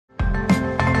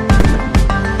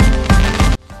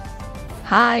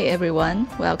Hi everyone,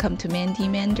 welcome to Mandy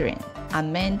Mandarin.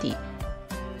 I'm Mandy.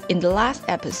 In the last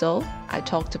episode, I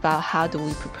talked about how do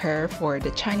we prepare for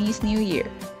the Chinese New Year.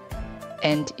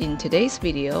 And in today's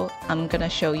video, I'm gonna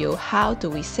show you how do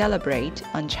we celebrate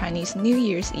on Chinese New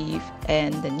Year's Eve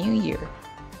and the New Year.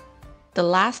 The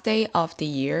last day of the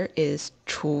year is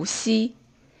除夕.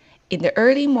 In the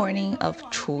early morning of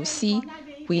除夕,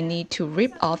 we need to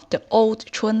rip off the old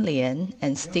春联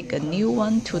and stick a new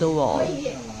one to the wall.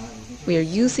 We are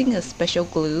using a special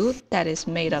glue that is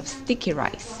made of sticky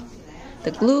rice.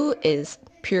 The glue is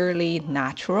purely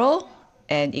natural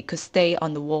and it could stay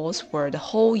on the walls for the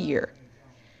whole year.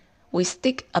 We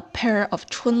stick a pair of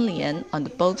春联 on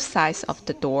both sides of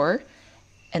the door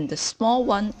and the small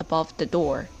one above the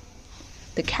door.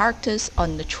 The characters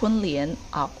on the 春联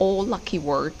are all lucky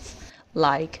words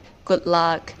like good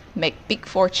luck, make big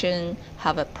fortune,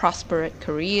 have a prosperous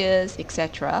careers,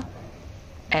 etc.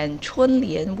 And 春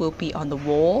联 will be on the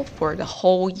wall for the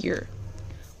whole year.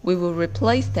 We will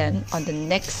replace them on the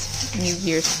next New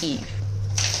Year's Eve.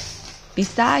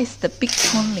 Besides the big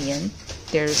春联,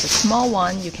 there is a small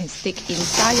one you can stick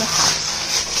inside your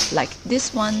house, like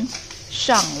this one,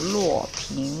 上落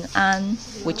平安,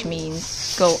 which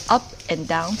means go up and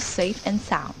down safe and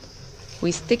sound.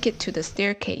 We stick it to the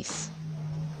staircase.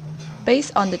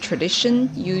 Based on the tradition,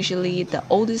 usually the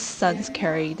oldest sons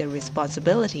carry the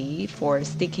responsibility for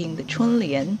sticking the 春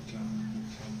联.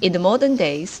 In the modern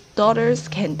days, daughters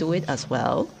can do it as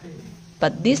well.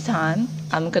 But this time,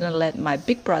 I'm gonna let my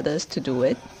big brothers to do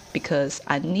it because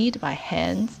I need my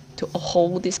hands to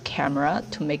hold this camera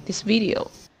to make this video.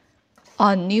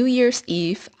 On New Year's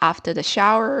Eve, after the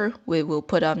shower, we will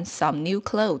put on some new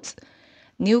clothes.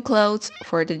 New clothes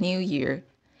for the new year.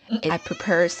 I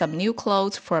prepared some new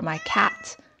clothes for my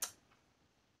cat.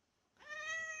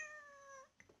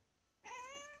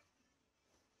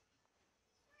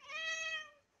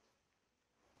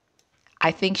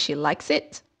 I think she likes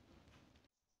it.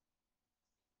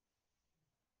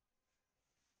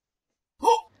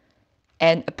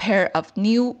 And a pair of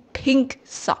new pink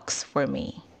socks for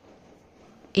me.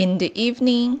 In the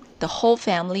evening, the whole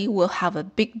family will have a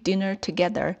big dinner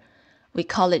together. We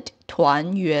call it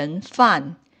团圆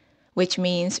饭, which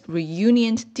means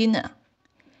reunion dinner.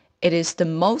 It is the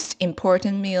most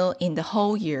important meal in the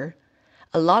whole year.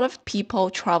 A lot of people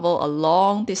travel a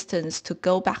long distance to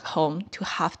go back home to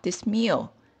have this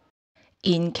meal.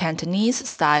 In Cantonese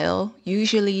style,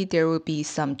 usually there will be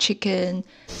some chicken,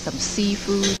 some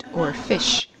seafood, or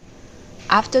fish.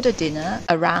 After the dinner,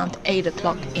 around 8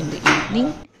 o'clock in the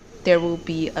evening, there will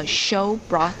be a show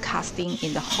broadcasting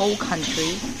in the whole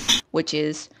country, which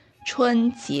is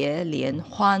春节联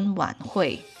欢晚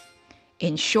会.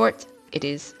 In short, it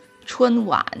is 春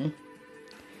晚,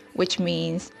 which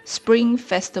means Spring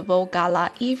Festival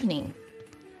Gala Evening.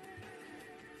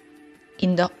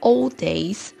 In the old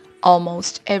days,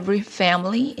 almost every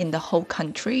family in the whole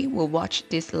country will watch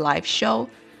this live show,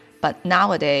 but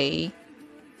nowadays,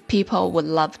 people would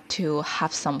love to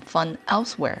have some fun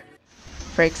elsewhere.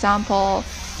 For example,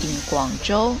 in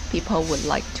Guangzhou, people would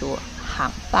like to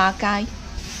喊八街,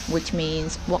 which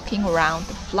means walking around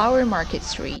the flower market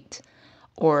street,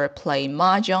 or play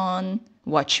mahjong,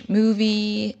 watch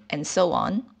movie, and so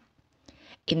on.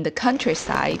 In the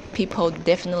countryside, people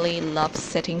definitely love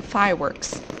setting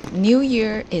fireworks. New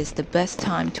Year is the best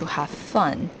time to have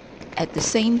fun. At the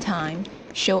same time,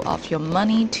 show off your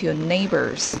money to your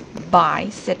neighbors by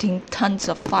setting tons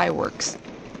of fireworks.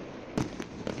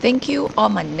 Thank you all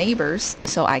my neighbors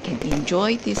so I can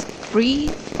enjoy this free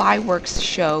fireworks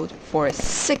show for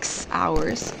 6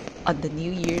 hours on the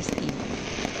New Year's Eve.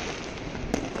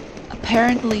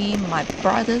 Apparently, my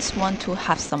brothers want to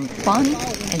have some fun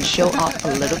and show off a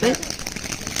little bit.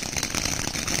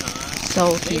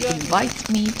 So he invites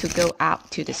me to go out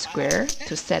to the square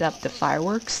to set up the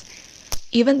fireworks.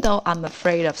 Even though I'm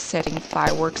afraid of setting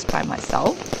fireworks by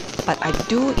myself, but I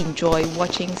do enjoy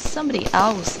watching somebody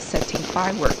else setting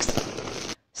fireworks.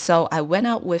 So I went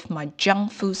out with my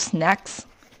junk food snacks,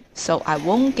 so I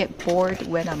won't get bored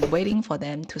when I'm waiting for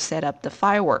them to set up the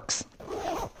fireworks.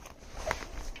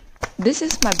 This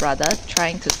is my brother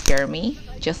trying to scare me,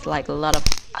 just like a lot of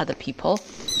other people,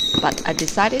 but I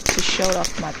decided to show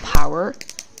off my power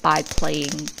by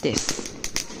playing this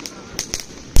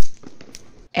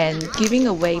and giving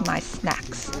away my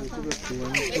snacks.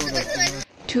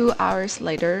 2 hours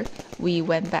later, we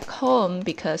went back home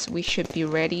because we should be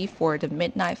ready for the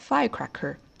midnight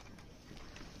firecracker.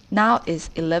 Now it's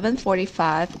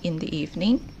 11:45 in the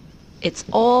evening. It's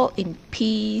all in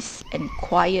peace and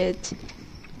quiet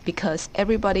because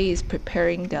everybody is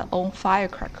preparing their own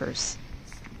firecrackers.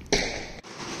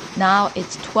 Now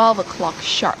it's 12 o'clock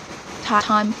sharp.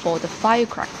 time for the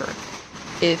firecracker.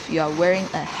 If you are wearing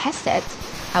a headset,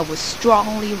 I would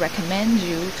strongly recommend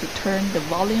you to turn the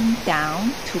volume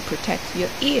down to protect your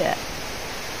ear,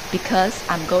 because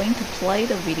I'm going to play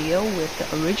the video with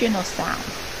the original sound.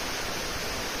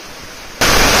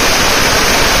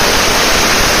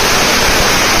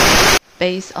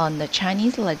 Based on the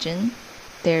Chinese legend,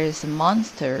 there is a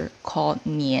monster called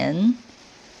Nian,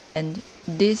 and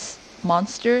this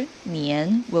monster,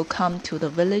 Nian, will come to the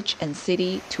village and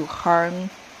city to harm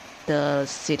the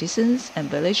citizens and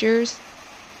villagers.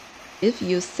 If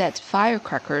you set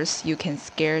firecrackers, you can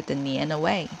scare the Nian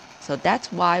away. So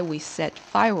that's why we set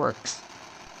fireworks.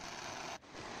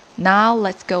 Now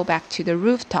let's go back to the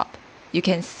rooftop. You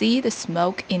can see the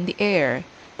smoke in the air.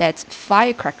 That's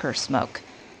firecracker smoke.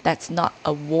 That's not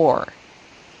a war.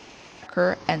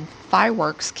 And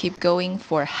fireworks keep going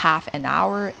for half an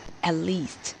hour at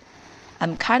least.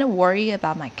 I'm kind of worried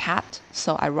about my cat,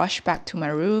 so I rush back to my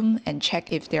room and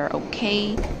check if they're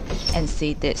okay and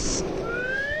see this.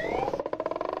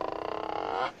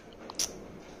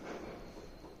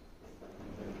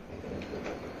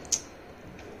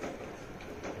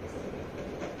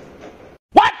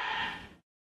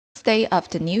 Day of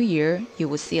the New Year, you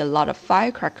will see a lot of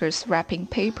firecrackers wrapping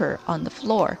paper on the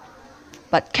floor.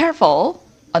 But careful!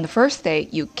 On the first day,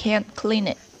 you can't clean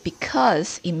it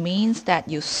because it means that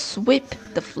you sweep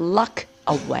the luck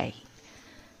away.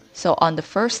 So on the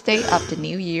first day of the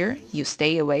New Year, you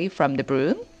stay away from the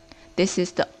broom. This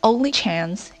is the only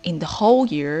chance in the whole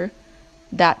year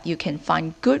that you can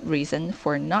find good reason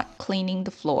for not cleaning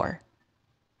the floor.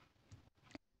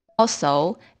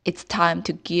 Also, it's time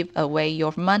to give away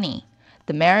your money.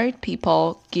 The married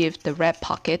people give the red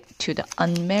pocket to the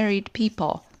unmarried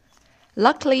people.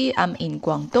 Luckily, I'm in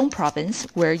Guangdong province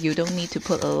where you don't need to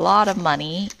put a lot of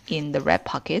money in the red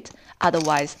pocket,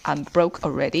 otherwise I'm broke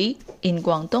already. In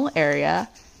Guangdong area,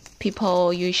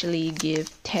 people usually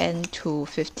give 10 to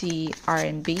 50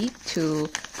 RMB to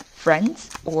friends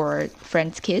or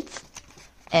friends' kids,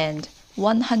 and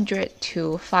 100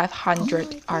 to 500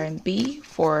 RMB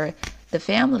for the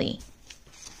family.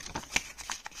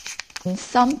 In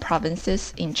some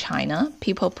provinces in China,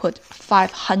 people put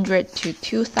 500 to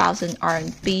 2,000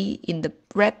 RMB in the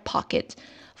red pocket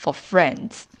for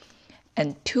friends,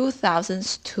 and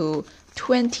 2,000 to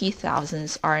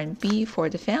 20,000 RMB for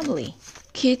the family.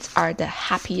 Kids are the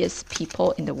happiest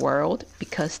people in the world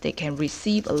because they can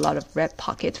receive a lot of red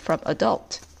pocket from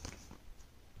adults.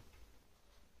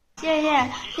 谢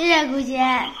谢姑姐。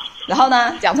然后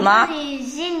呢？讲什么？祝你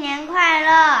新年快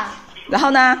乐。然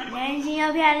后呢？年轻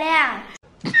又漂亮。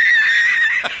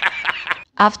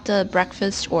After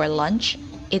breakfast or lunch,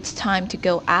 it's time to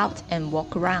go out and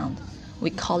walk around. We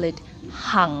call it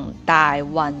Hang Dai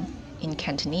Wan in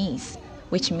Cantonese,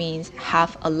 which means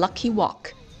have a lucky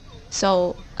walk.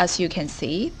 So as you can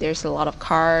see, there's a lot of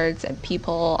cars and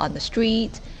people on the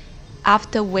street.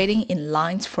 After waiting in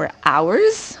lines for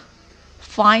hours,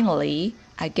 finally,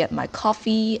 I get my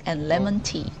coffee and lemon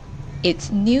tea.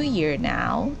 It's New Year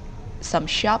now. Some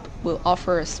shop will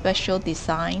offer a special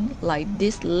design like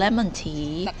this lemon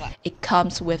tea. It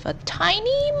comes with a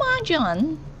tiny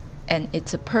mahjong, and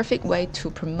it's a perfect way to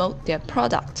promote their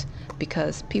product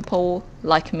because people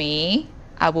like me,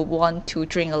 I would want to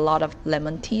drink a lot of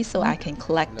lemon tea so I can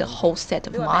collect the whole set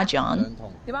of mahjong.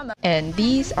 And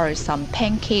these are some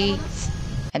pancakes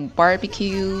and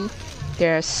barbecue.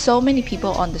 There are so many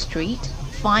people on the street.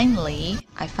 Finally,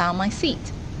 I found my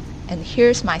seat. And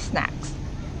here's my snacks.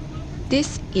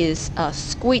 This is a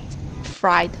squid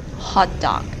fried hot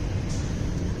dog.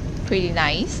 Pretty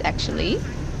nice, actually.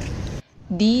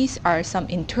 These are some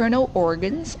internal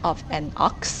organs of an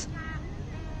ox.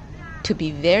 To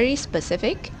be very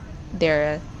specific,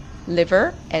 they're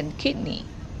liver and kidney.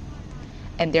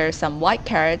 And there are some white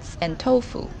carrots and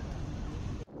tofu.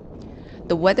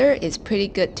 The weather is pretty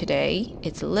good today.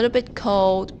 It's a little bit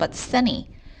cold but sunny.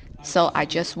 So I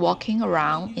just walking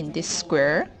around in this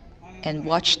square and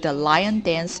watch the lion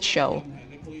dance show.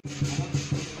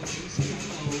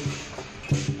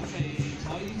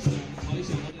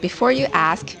 Before you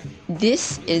ask,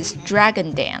 this is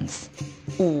dragon dance,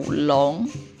 舞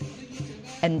龙,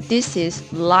 and this is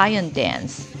lion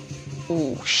dance,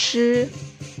 舞狮.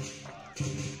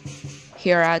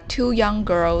 Here are two young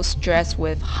girls dressed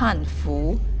with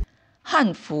Hanfu.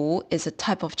 Hanfu is a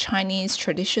type of Chinese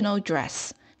traditional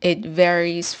dress. It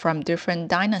varies from different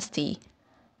dynasty.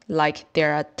 Like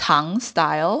there are Tang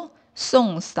style,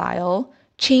 Song style,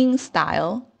 Qing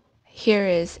style. Here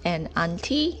is an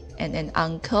auntie and an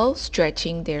uncle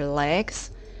stretching their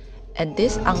legs. And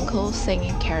this uncle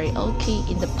singing karaoke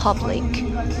in the public,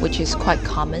 which is quite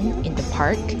common in the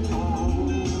park.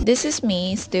 This is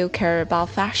me still care about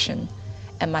fashion,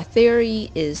 and my theory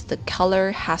is the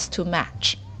color has to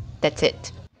match. That's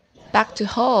it. Back to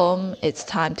home, it's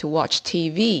time to watch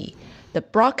TV. The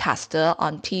broadcaster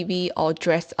on TV all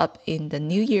dressed up in the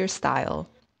New Year style.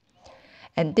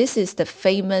 And this is the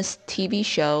famous TV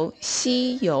show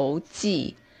西游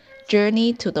记,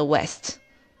 Journey to the West.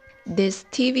 This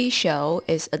TV show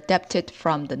is adapted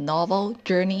from the novel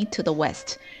Journey to the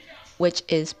West, which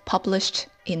is published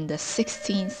in the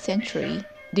 16th century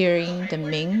during the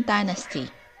Ming Dynasty.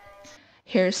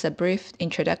 Here's a brief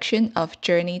introduction of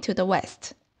Journey to the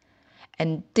West.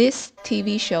 And this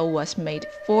TV show was made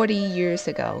 40 years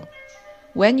ago.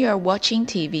 When you're watching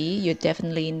TV, you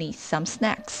definitely need some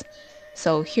snacks.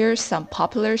 So here's some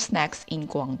popular snacks in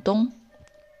Guangdong.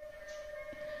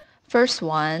 First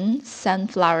one,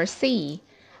 sunflower seed.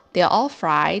 They're all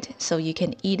fried, so you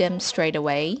can eat them straight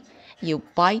away. You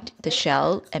bite the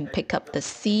shell and pick up the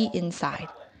seed inside.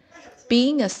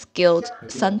 Being a skilled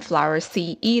sunflower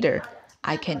seed eater,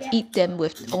 I can eat them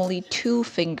with only 2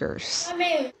 fingers.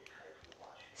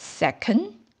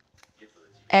 Second,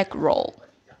 egg roll.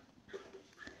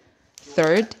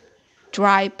 Third,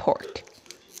 dry pork.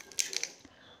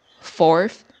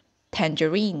 Fourth,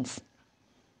 tangerines.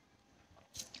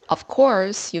 Of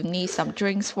course, you need some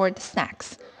drinks for the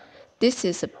snacks. This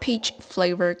is a peach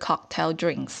flavored cocktail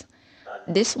drinks.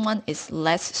 This one is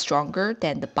less stronger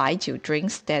than the baijiu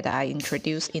drinks that I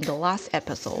introduced in the last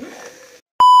episode.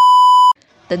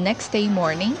 The next day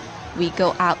morning, we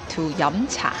go out to yum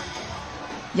cha.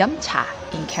 Yum cha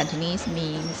in Cantonese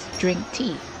means drink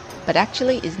tea, but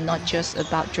actually it's not just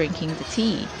about drinking the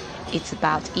tea. It's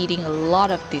about eating a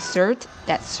lot of dessert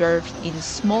that's served in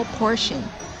small portions,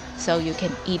 so you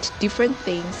can eat different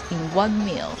things in one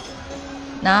meal.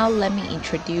 Now let me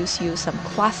introduce you some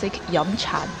classic yum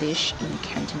cha dish in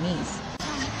Cantonese.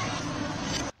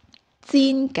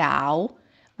 Jin gao,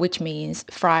 which means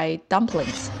fried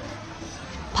dumplings.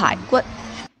 Pai guat,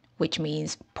 which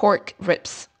means pork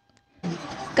ribs.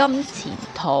 Gam qi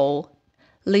tou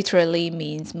literally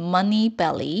means money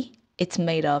belly. It's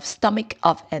made of stomach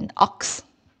of an ox.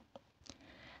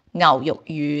 Ngao yok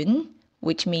yun,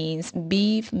 which means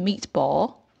beef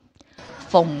meatball.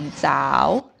 Feng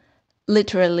zhao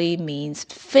literally means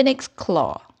phoenix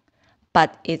claw,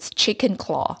 but it's chicken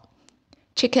claw.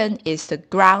 Chicken is the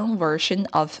ground version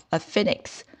of a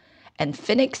phoenix, and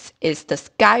phoenix is the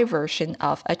sky version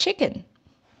of a chicken.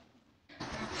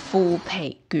 Fu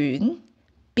pei gun,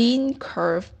 bean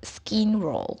curd skin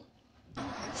roll.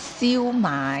 Siu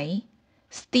mai,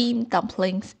 steamed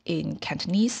dumplings in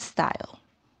Cantonese style.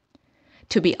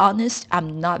 To be honest,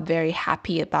 I'm not very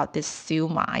happy about this siu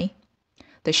mai.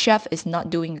 The chef is not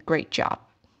doing a great job.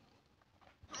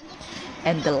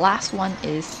 And the last one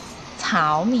is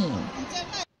cao min.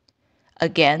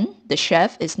 Again, the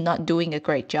chef is not doing a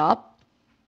great job.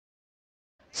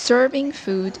 Serving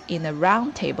food in a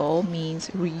round table means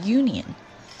reunion.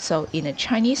 So in a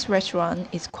Chinese restaurant,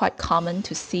 it's quite common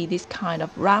to see this kind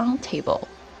of round table.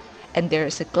 And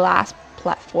there's a glass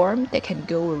platform that can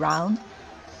go around,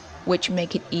 which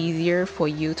make it easier for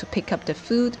you to pick up the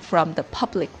food from the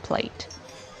public plate.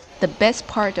 The best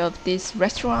part of this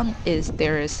restaurant is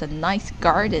there is a nice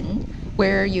garden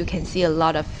where you can see a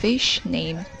lot of fish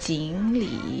named Jing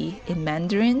Li in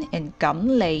Mandarin and Gam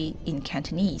Lei in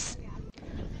Cantonese.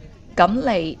 Gam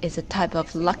Lei is a type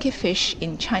of lucky fish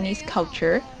in Chinese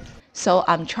culture, so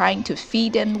I'm trying to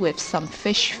feed them with some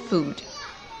fish food.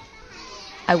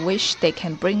 I wish they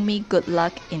can bring me good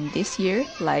luck in this year,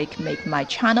 like make my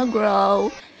channel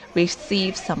grow,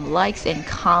 receive some likes and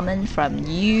comments from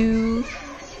you.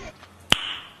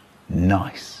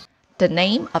 Nice. The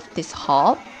name of this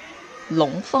hall,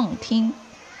 Long Feng Ting,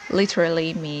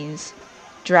 literally means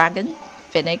dragon,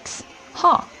 phoenix,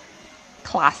 hawk.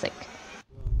 Classic.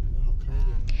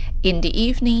 In the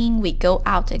evening, we go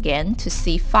out again to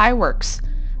see fireworks.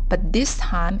 But this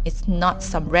time, it's not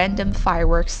some random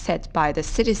fireworks set by the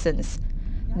citizens.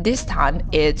 This time,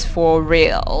 it's for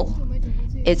real.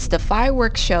 It's the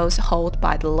fireworks shows held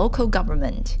by the local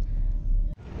government.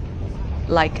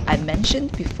 Like I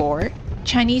mentioned before,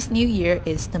 Chinese New Year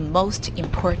is the most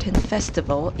important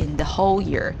festival in the whole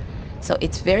year. So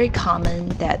it's very common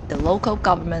that the local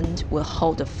government will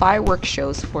hold the fireworks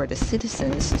shows for the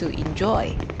citizens to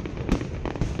enjoy.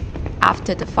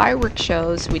 After the fireworks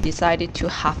shows, we decided to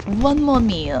have one more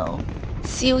meal,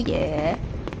 宵夜,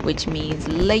 which means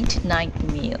late night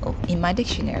meal in my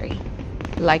dictionary.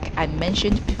 Like I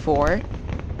mentioned before,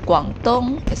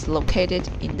 Guangdong is located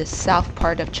in the south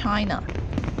part of China,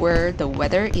 where the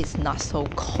weather is not so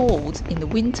cold in the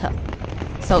winter.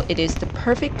 So it is the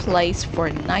perfect place for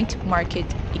night market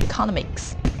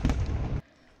economics.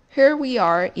 Here we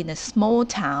are in a small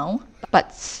town,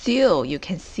 but still you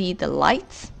can see the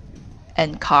lights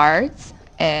and cars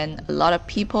and a lot of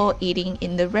people eating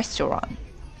in the restaurant.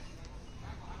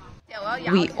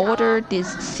 We ordered this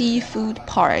seafood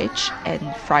porridge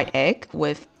and fried egg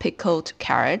with pickled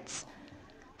carrots,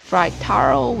 fried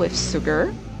taro with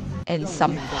sugar, and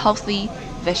some healthy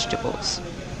vegetables.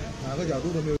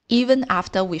 Even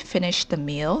after we finish the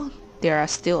meal, there are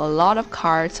still a lot of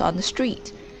cars on the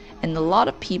street and a lot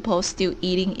of people still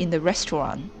eating in the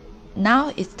restaurant.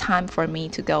 Now it's time for me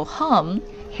to go home.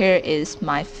 Here is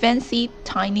my fancy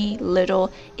tiny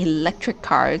little electric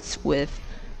cars with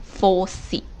 4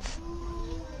 seats.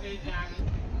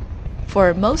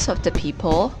 For most of the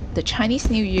people, the Chinese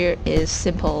New Year is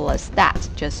simple as that,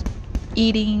 just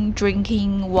eating,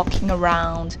 drinking, walking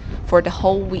around for the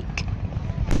whole week.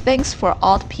 Thanks for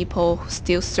all the people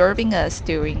still serving us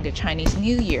during the Chinese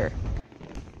New Year.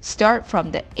 Start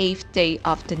from the 8th day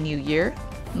of the New Year.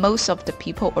 Most of the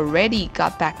people already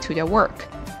got back to their work.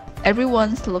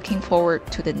 Everyone's looking forward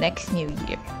to the next New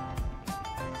Year.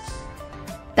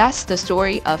 That's the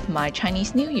story of my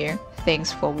Chinese New Year.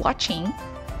 Thanks for watching.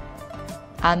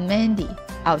 I'm Mandy.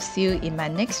 I'll see you in my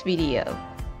next video.